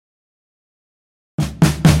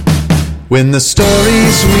When the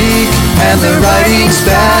story's weak and the writing's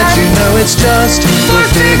bad, you know it's just for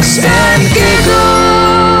Fics and Giggles.